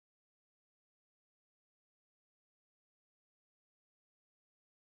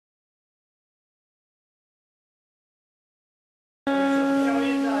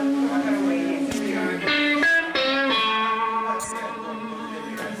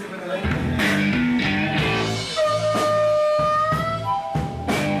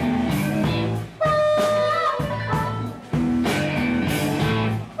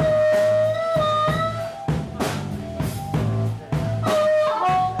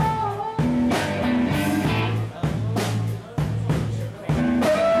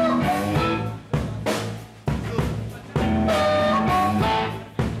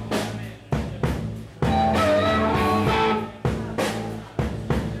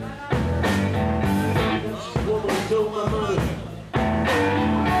my mother.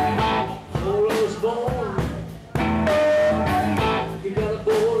 Before I was born, you got a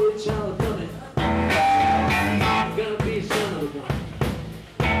boy, child coming. You gotta be a son of a gun.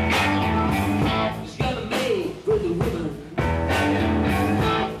 Just gotta make for the women.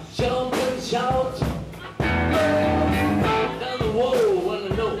 Jump and shout down the wall, wanna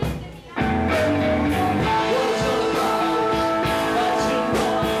know what it's all about. That's your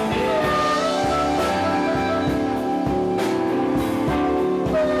morning, yeah.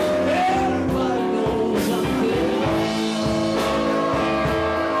 Everybody knows I'm there.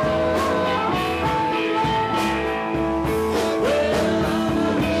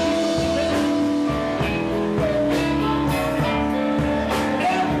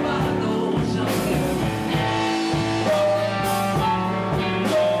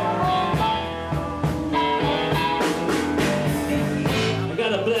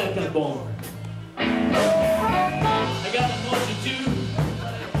 Born. I got a multitude.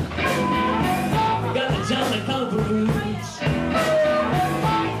 I got the Johnny Conquer roots.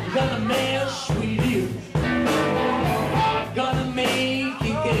 I got a man sweet ears. Gonna make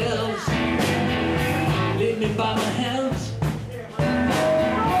you girls lead me by my hands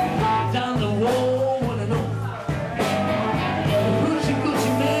down the wall when I know the hoochie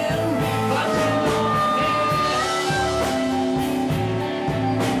coochie man.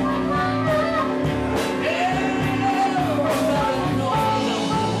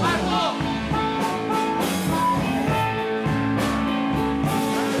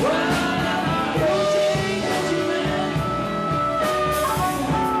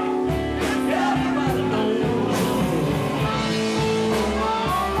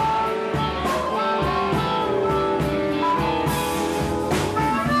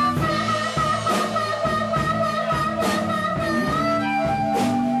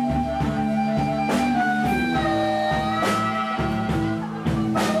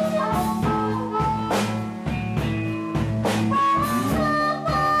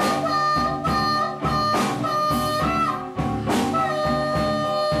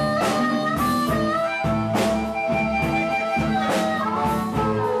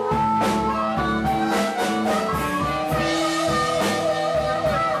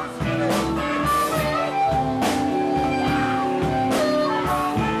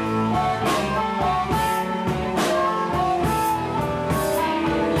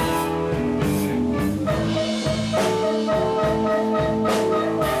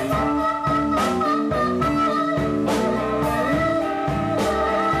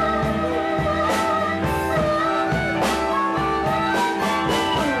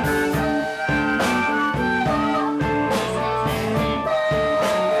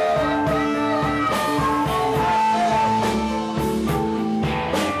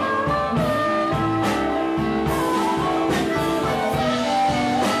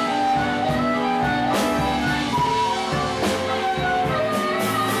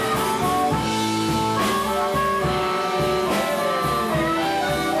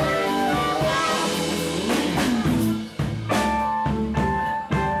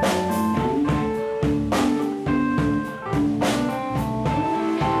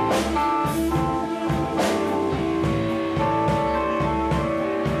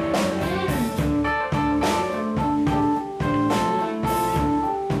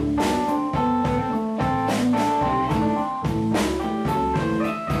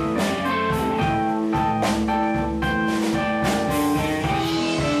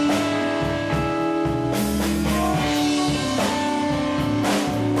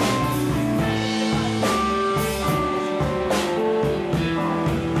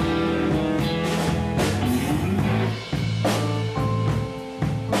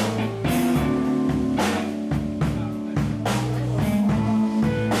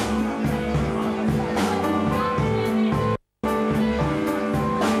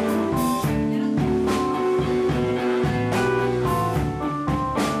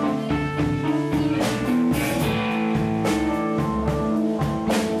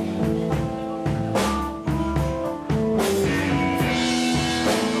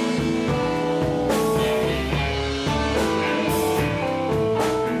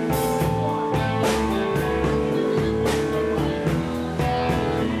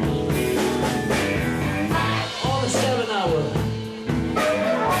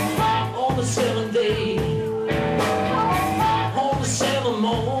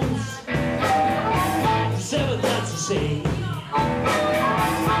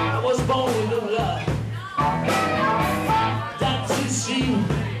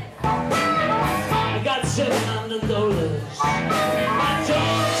 $700. I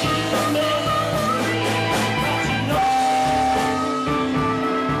told you, man, but you know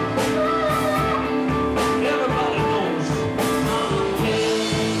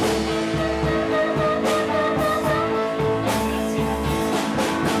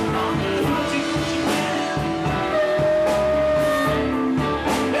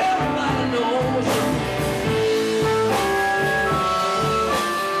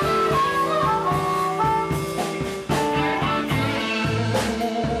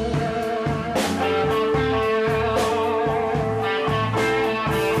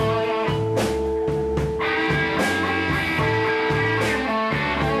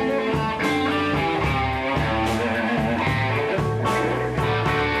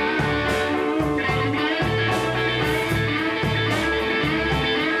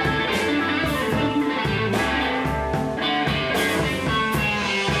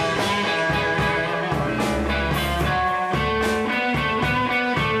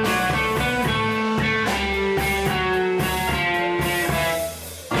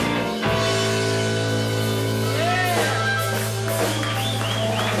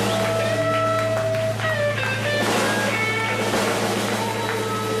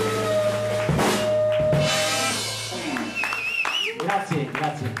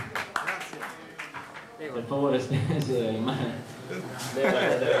favore, se rimane.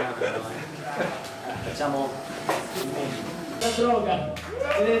 Facciamo la droga,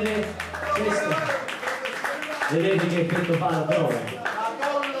 vedete questo? Vedete che effetto fa la droga?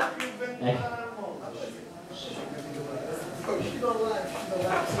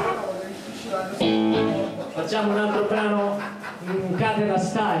 Facciamo un altro brano in Catera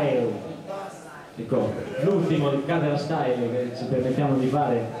Style, ecco, l'ultimo di Catera Style che ci permettiamo di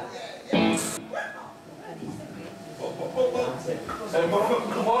fare.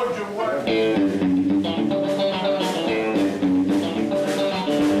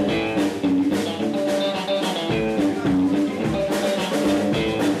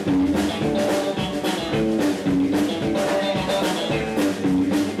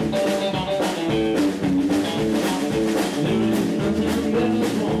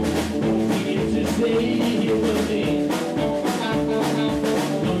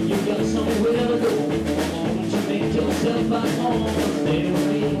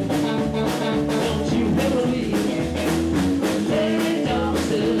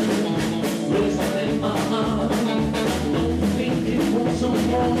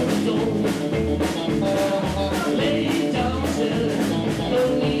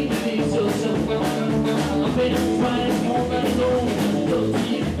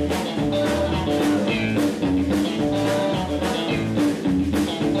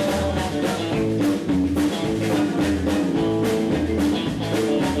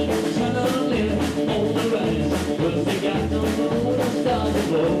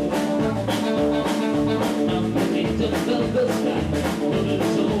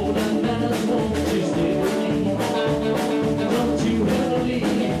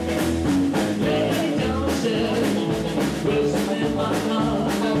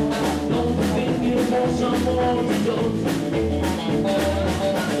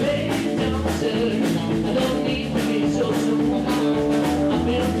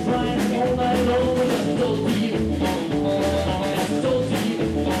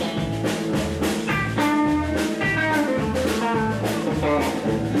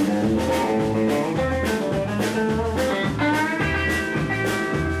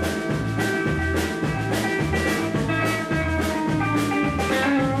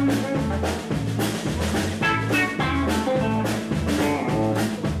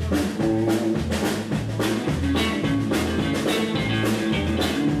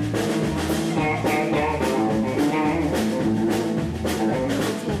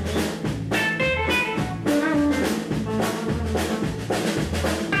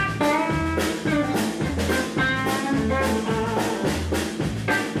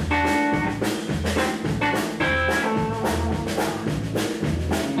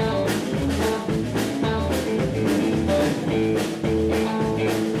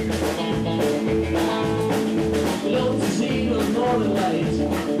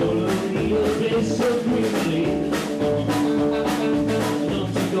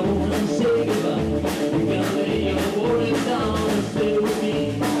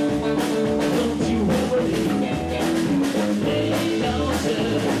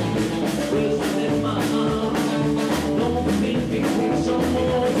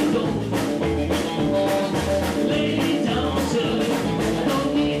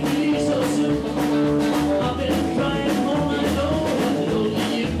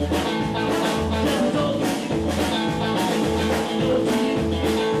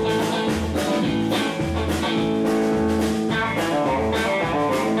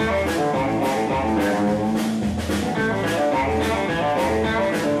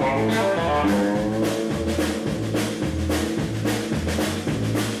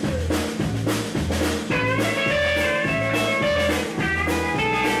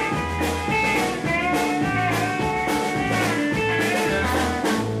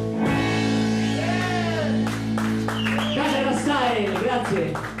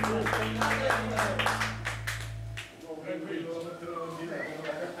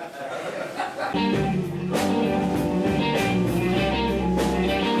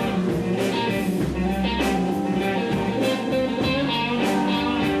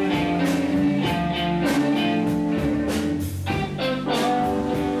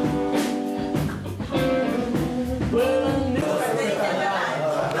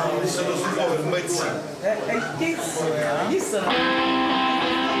 È il tizio,